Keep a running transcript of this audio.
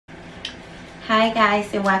Hi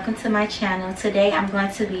guys, and welcome to my channel. Today I'm going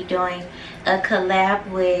to be doing a collab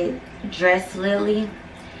with Dresslily,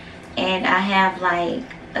 and I have like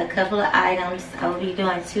a couple of items. I will be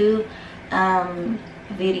doing two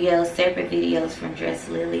videos, separate videos from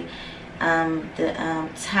Dresslily. The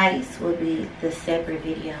tights will be the separate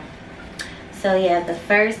video. So yeah, the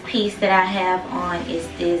first piece that I have on is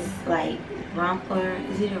this like romper.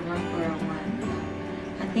 Is it a romper or one?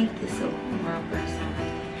 I think this is a romper or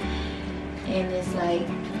something. And it's like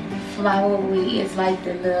flowery. It's like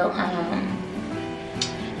the little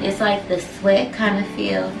it's like the sweat kind of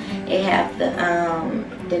feel. It have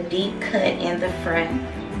the deep cut in the front.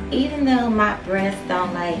 Even though my breasts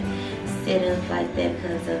don't like sit up like that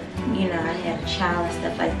because of, you know, I had a child and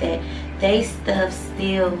stuff like that, they stuff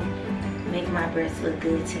still make my breasts look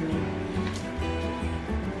good to me.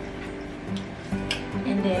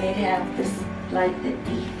 And then it have this like the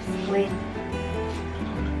deep split.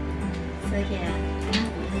 So yeah,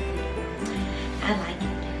 I like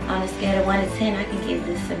it. On a scale of 1 to 10, I can give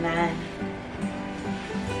this a 9.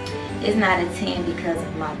 It's not a 10 because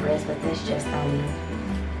of my breast, but that's just on me.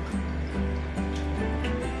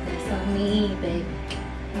 That's on me, baby.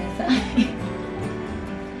 That's on me.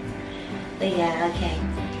 But yeah, okay.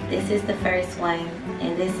 This is the first one,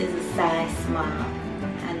 and this is a size small.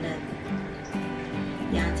 I love it.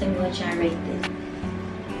 Y'all tell me what y'all rate this.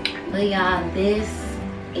 But y'all, this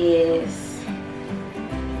is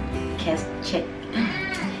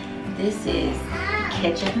this is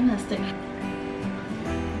ketchup and mustard.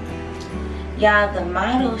 Y'all, the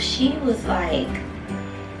model, she was like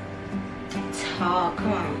tall.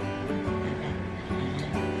 Come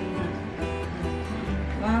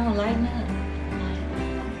on, lighten up.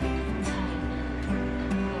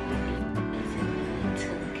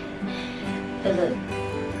 But look,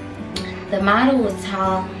 the model was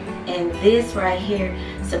tall, and this right here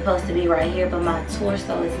supposed to be right here, but my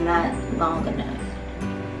torso is not long enough.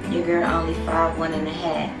 Your girl only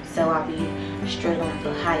 5'1½", so I'll be struggling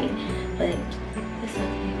for height, but it's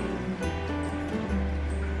okay.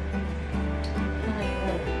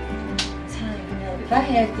 If I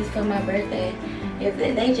had this for my birthday, if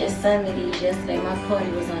they just sent me these yesterday, my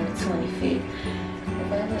party was on the 25th.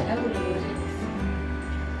 I would have used this.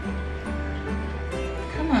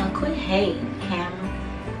 Come on, quit hating, camera.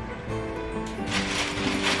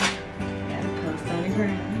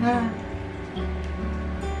 Huh?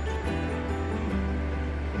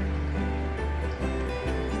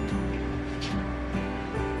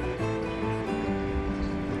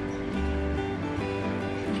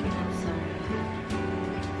 I'm sorry.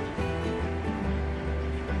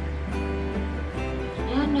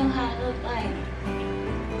 Y'all know how I look like?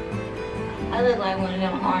 I look like one of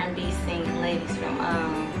them R&B singing ladies from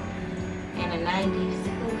in the 90s.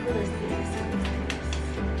 Who is this?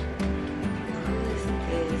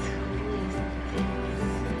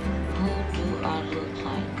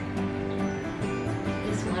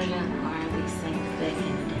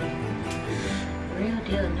 Real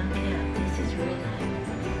deal, no cap. This is real life.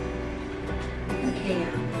 Okay,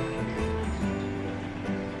 y'all.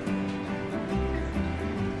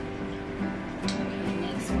 Okay,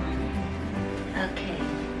 next one. Okay.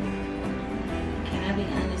 Can I be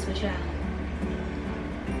honest with y'all?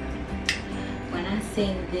 When I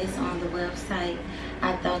seen this on the website,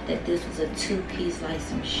 I thought that this was a two-piece, like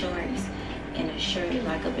some shorts and a shirt,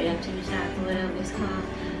 like a bantu top or whatever it's called.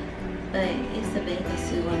 But it's a bathing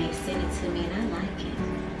suit when they sent it to me, and I like it.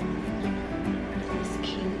 It's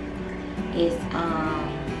cute. It's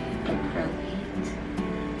appropriate.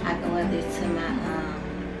 I can wear this to my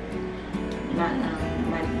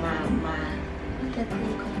what's that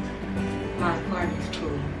pool called? My apartment's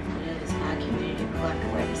pool. Whatever's my community pool. I can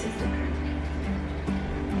wear this as the perfect.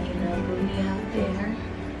 Ain't no booty out there.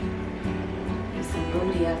 There's some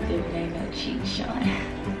booty out there, but ain't no cheek showing.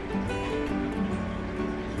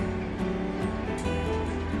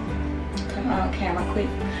 On camera,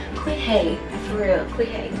 quit hate, for real, quit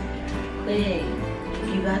hate.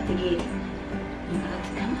 You got to get it. You got to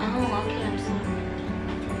come on, okay, I'm sorry.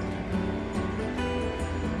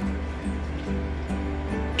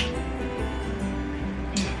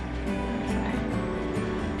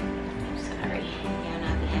 I'm sorry. Y'all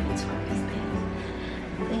not be having twerkers pants.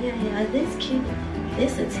 But yeah, this cute.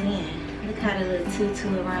 This a 10. Look how the little tutu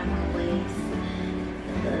around my waist.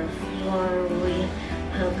 The little floral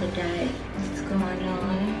polka dot. Going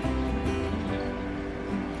on.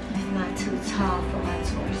 It's not too tall for my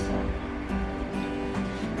torso.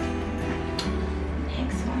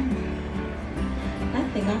 Next one. I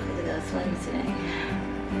think I'm gonna go swimming today.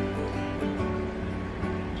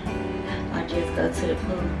 Or just go to the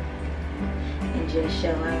pool and just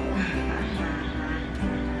show out.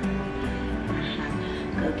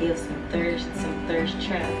 will give some thirst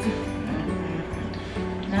traps.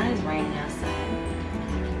 Now it's raining outside.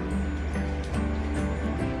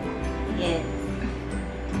 Yes.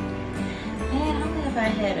 Man, I wonder if I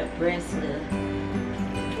had a breast lift.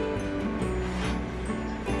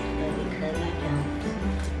 But because I don't.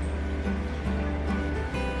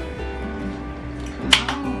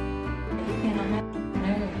 Come on. You can't on my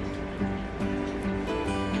nerves.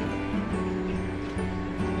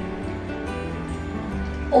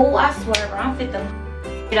 Oh, I swear, I'm fit to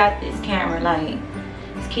get out this camera. Like,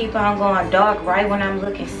 just keep on going dark right when I'm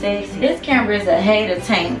looking sexy. This camera is a hater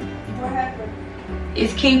tank. What happened?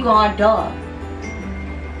 It's keep going dark.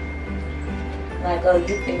 Like, oh,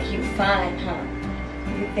 you think you fine, huh?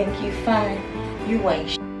 You think you fine? You ain't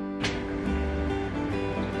sh**.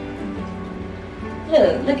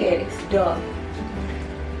 Look at it, it's dark.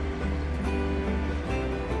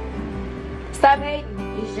 Stop hating.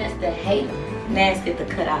 It's just a hater. Nasty to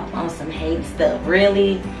cut out on some hate stuff.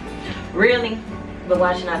 Really? Really? But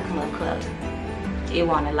watch it not come up close. It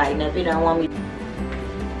want to lighten up. It don't want me.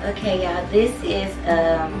 Okay, y'all. This is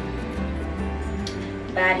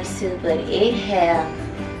bodysuit, but it have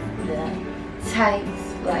the tights.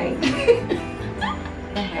 Like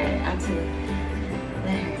that hurt. I'm too.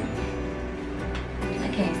 That hurt. I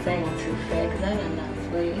can't say I'm too fat because I done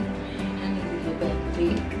lost weight. I need to get back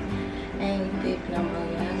big. I ain't big no more. I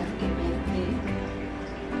gotta get back big.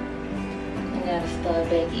 I gotta start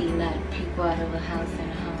back eating out people out of the house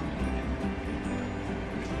and home.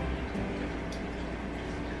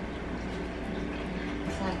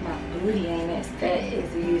 It's like my booty ain't as fat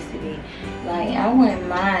as it used to be. Like, I wouldn't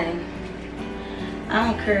mind. I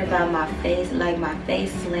don't care about my face. Like, my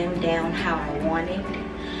face slimmed down how I want it.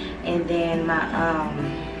 And then my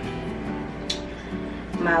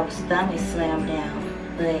stomach slimmed down.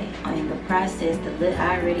 But in the process,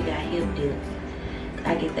 I already got hip dips.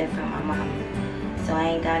 I get that from my mama. So I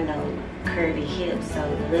ain't got no curvy hips. So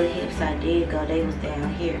the little hips I did go, they was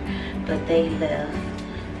down here. But they left.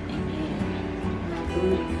 And then my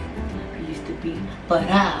booty used to be, but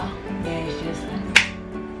now it's just like,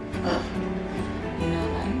 you know,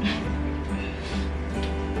 like,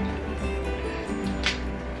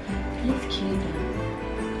 it's cute though.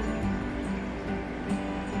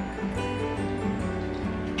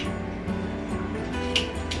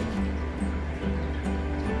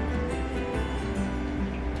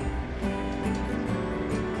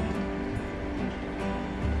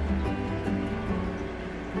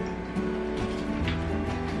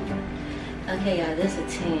 Okay, y'all, this is a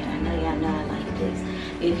 10. I know y'all know I like this.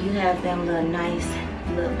 If you have them little nice,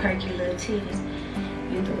 little perky little titties,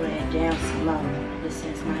 you can wear it down some more. But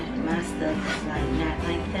since my stuff is like not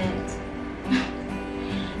like that, I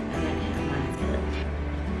gotta have mine up.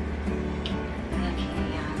 Okay,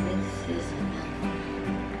 y'all, this is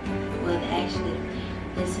well, actually,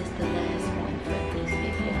 this is the last one for this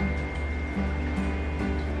video.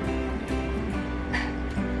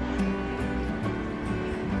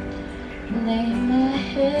 Lay my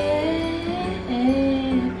head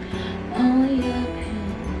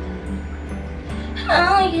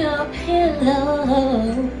on your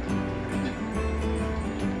pillow.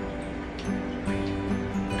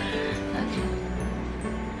 Okay.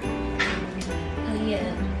 Oh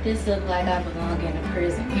yeah, this looks like I belong in a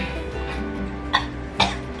prison.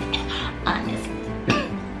 Honestly.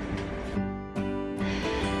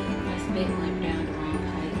 My spit went down the wrong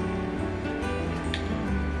pipe.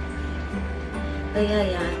 But yeah,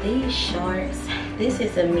 y'all, these shorts, this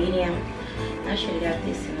is a medium. I should have got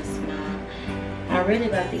this in a small. I'm really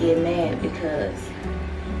about to get mad because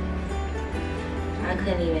I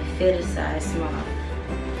couldn't even fit a size small.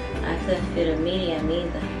 I couldn't fit a medium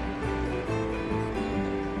either.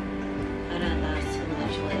 I done lost too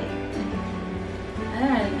much weight.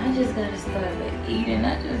 Alright, I just gotta start back eating.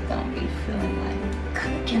 I just don't be feeling like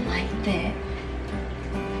cooking like that.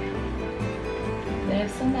 But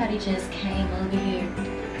if somebody just came over here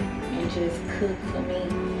and just cooked for me,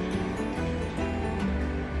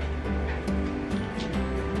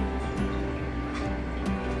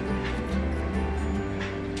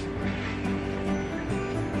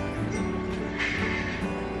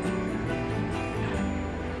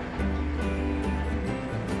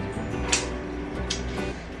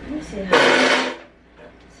 let me see how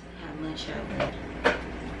much I weigh.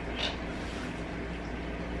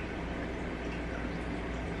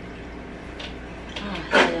 Oh,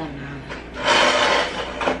 hell no.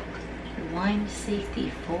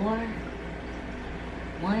 164?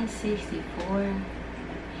 164?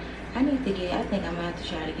 I need to get, I think I'm gonna have to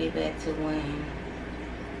try to get back to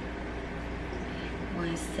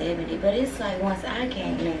 170. But it's like once I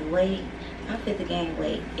gain that weight, I'm fit to gain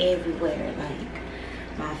weight everywhere. Like,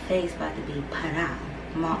 my face about to be put out.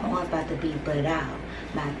 My arms about to be put out.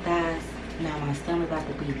 My thighs, now my stomach about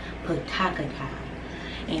to be put-taka-ta.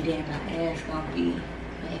 And then my ass gonna be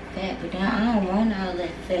like fat. But then I don't want all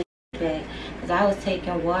that fat back. Because I was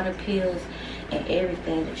taking water pills and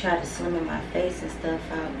everything to try to slim my face and stuff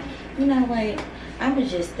out. You know what? I'ma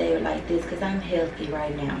just stay like this because I'm healthy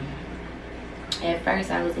right now. At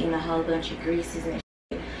first I was eating a whole bunch of greases and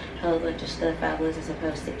shit, a whole bunch of stuff I wasn't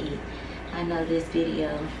supposed to eat. I know this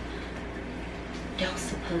video don't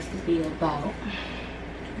supposed to be about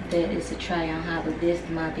that. It's a try on how, but this is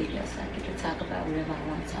my video, so I get to talk about whatever I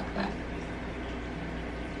want to talk about.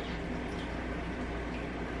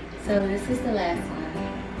 So this is the last one.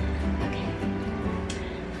 Okay.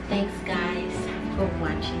 Thanks guys for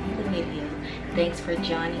watching the video. Thanks for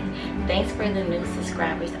joining. Thanks for the new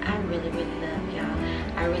subscribers. I really love y'all.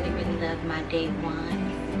 I really love my day one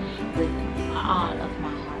with all of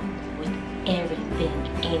my heart, with everything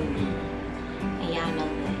in me. And y'all know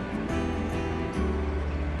that.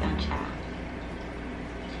 Don't y'all?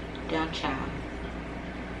 Don't y'all?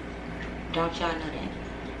 Don't y'all know that?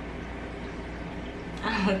 I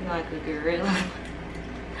look like a gorilla.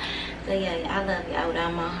 So yeah, I love y'all with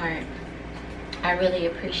all my heart. I really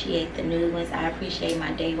appreciate the new ones. I appreciate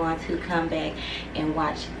my day ones who come back and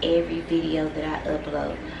watch every video that I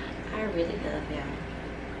upload. I really love y'all.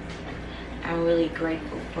 I'm really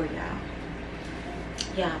grateful for y'all.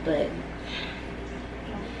 Yeah, but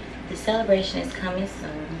the celebration is coming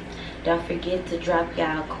soon. Don't forget to drop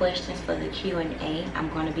y'all questions for the Q&A. I'm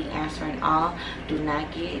going to be answering all. Do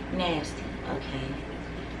not get nasty, okay?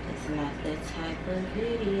 It's not that type of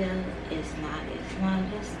video. It's not that type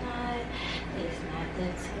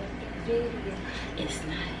of video. It's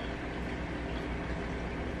not.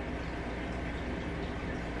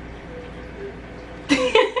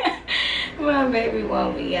 My baby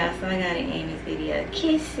want me out, so I gotta end this video.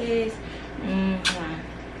 Kisses.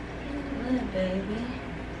 What, baby?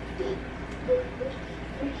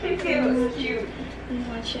 It was cute. You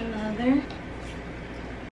want your mother?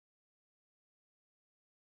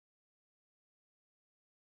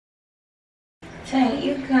 Tank,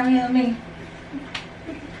 you can come help me.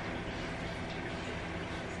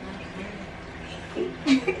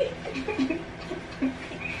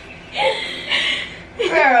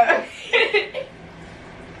 Girl.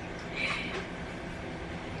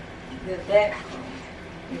 The back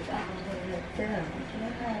is all the way up there.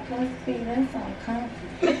 Yeah, supposed to be. That's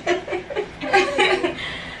uncomfortable.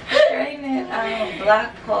 Straighten that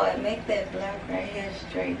block part. Make that block right here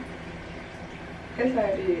straight. That's how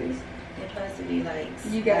it is. It's supposed to be like,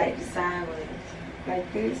 you got like sideways.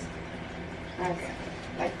 Like this? Okay.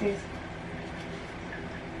 Like this?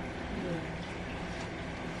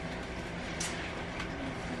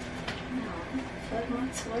 No, fuck, my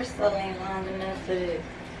torso ain't long enough for this.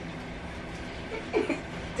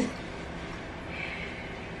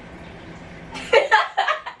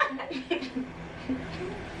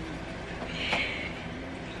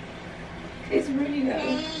 It's pretty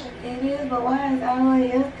though. It is, but why is it all the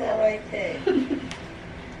way up there like that?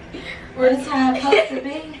 Where's how it's supposed to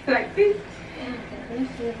be? Like this?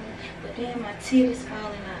 Okay, but then my titties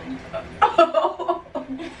falling out. Oh.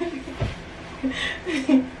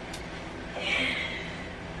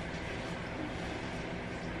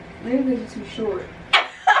 Maybe it's too short.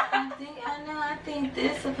 I think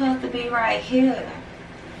this is supposed to be right here.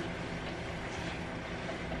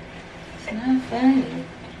 It's not funny.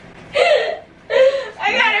 I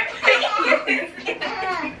got it.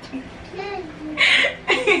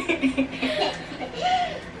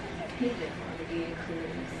 He just want to get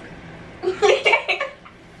cruise.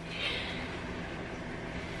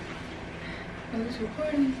 Oh, it's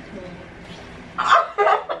recording.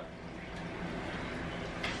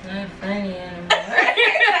 It's not funny anymore.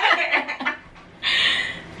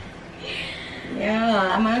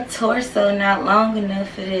 Yeah, my torso not long enough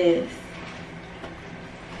for this.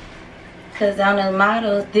 Cause on the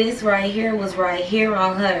models, this right here was right here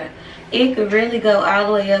on her. It could really go all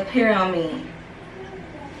the way up here on me.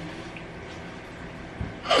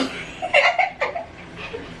 I'm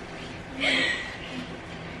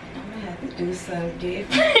gonna have to do something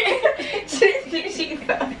different. She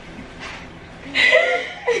thought.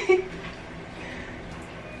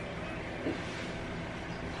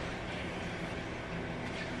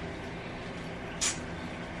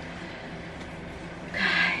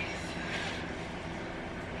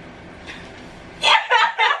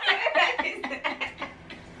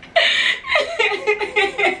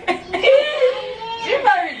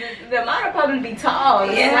 The model probably be tall.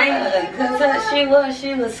 Yeah, because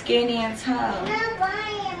she was skinny and tall.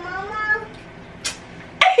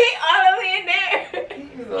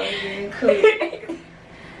 again quick.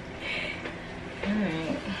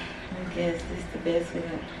 Alright. I guess this is the best we're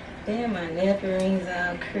gonna. Damn, my nail rings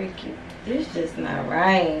all creaky. This just not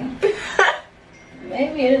right.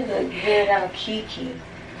 Maybe it look good on Kiki.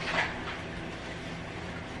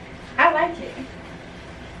 I like it.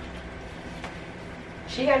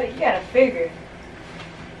 You gotta figure.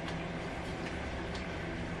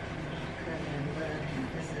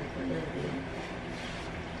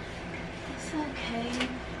 It's okay.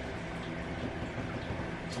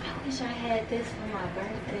 I wish I had this for my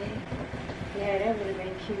birthday. Yeah, that would have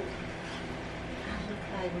been cute. I look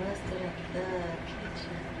like mustard in the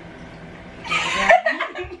kitchen.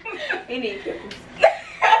 It needs pickles.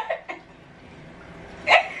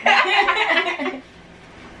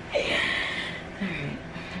 Alright,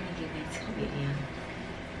 let me get back to the video.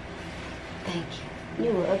 Thank you.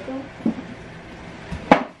 You're welcome.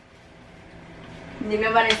 Did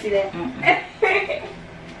nobody see that? Mm-mm.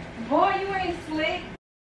 Boy, you ain't slick.